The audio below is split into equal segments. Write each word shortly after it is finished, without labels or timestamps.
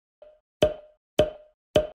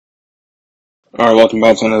Alright, welcome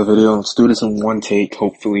back to another video. Let's do this in one take,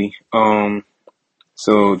 hopefully.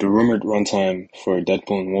 So the rumored runtime for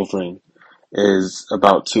Deadpool and Wolverine is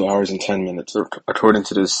about 2 hours and 10 minutes, according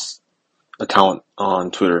to this account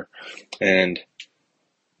on Twitter. And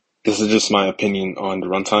this is just my opinion on the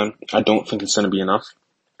runtime. I don't think it's going to be enough.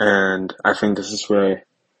 And I think this is where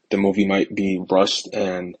the movie might be rushed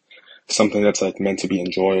and something that's like meant to be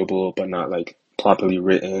enjoyable, but not like properly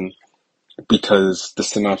written, because the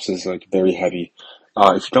synopsis is like very heavy.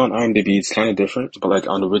 If you go on IMDb, it's kind of different, but like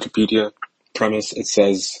on the Wikipedia premise, it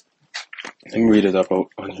says, let me read it up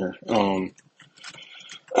on here. On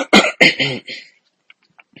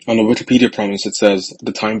the Wikipedia premise, it says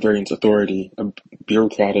the Time Variance Authority, a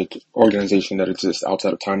bureaucratic organization that exists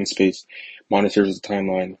outside of time and space, monitors the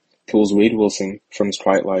timeline, pulls Wade Wilson from his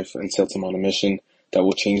quiet life, and sets him on a mission that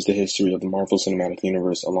will change the history of the Marvel Cinematic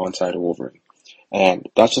Universe alongside Wolverine. And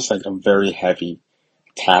that's just like a very heavy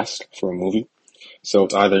task for a movie. So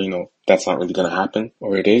it's either, that's not really going to happen,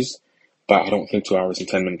 or it is, but I don't think 2 hours and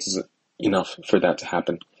 10 minutes is enough for that to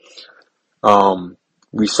happen.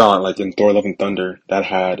 We saw it like in Thor Love and Thunder that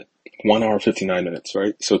had 1 hour 59 minutes,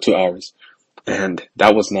 right? So 2 hours. And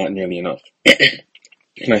that was not nearly enough.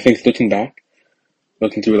 And I think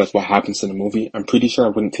looking through like what happens in the movie, I'm pretty sure I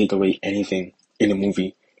wouldn't take away anything in the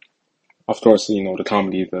movie. Of course, the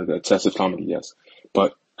comedy, the excessive comedy, yes.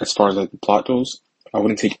 But as far as like the plot goes, I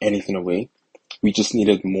wouldn't take anything away. We just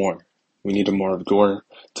needed more. We needed more of Gore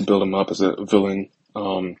to build him up as a villain,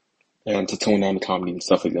 and to tone down the comedy and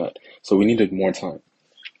stuff like that. So we needed more time.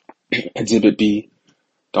 Exhibit B,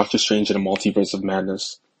 Doctor Strange in the Multiverse of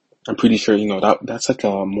Madness. I'm pretty sure, that's like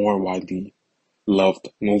a more widely loved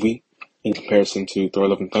movie in comparison to Thor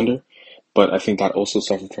Love and Thunder. But I think that also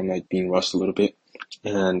suffered from like being rushed a little bit.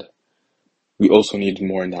 And we also needed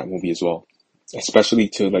more in that movie as well. Especially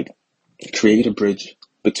to like create a bridge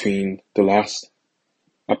between the last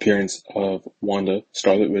appearance of Wanda,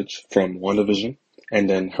 Scarlet Witch from WandaVision, and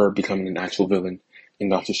then her becoming an actual villain in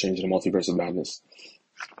Doctor Strange in the Multiverse of Madness.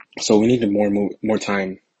 So we needed more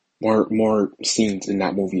time, more scenes in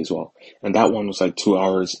that movie as well. And that one was like 2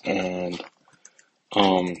 hours and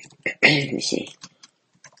let me see.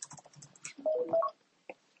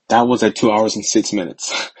 That was like 2 hours and 6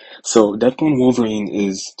 minutes. So Deadpool and Wolverine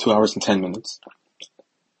is 2 hours and 10 minutes.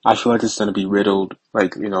 I feel like it's going to be riddled,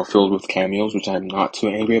 like, filled with cameos, which I'm not too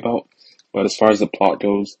angry about. But as far as the plot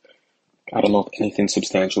goes, I don't know if anything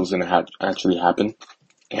substantial is going to actually happen.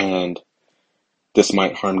 And this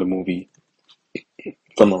might harm the movie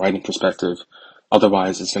from a writing perspective.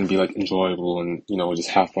 Otherwise, it's going to be like enjoyable and, just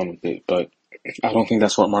have fun with it. But I don't think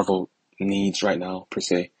that's what Marvel needs right now, per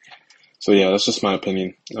se. So yeah, that's just my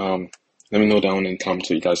opinion. Let me know down in the comments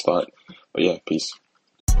what you guys thought. But yeah, peace.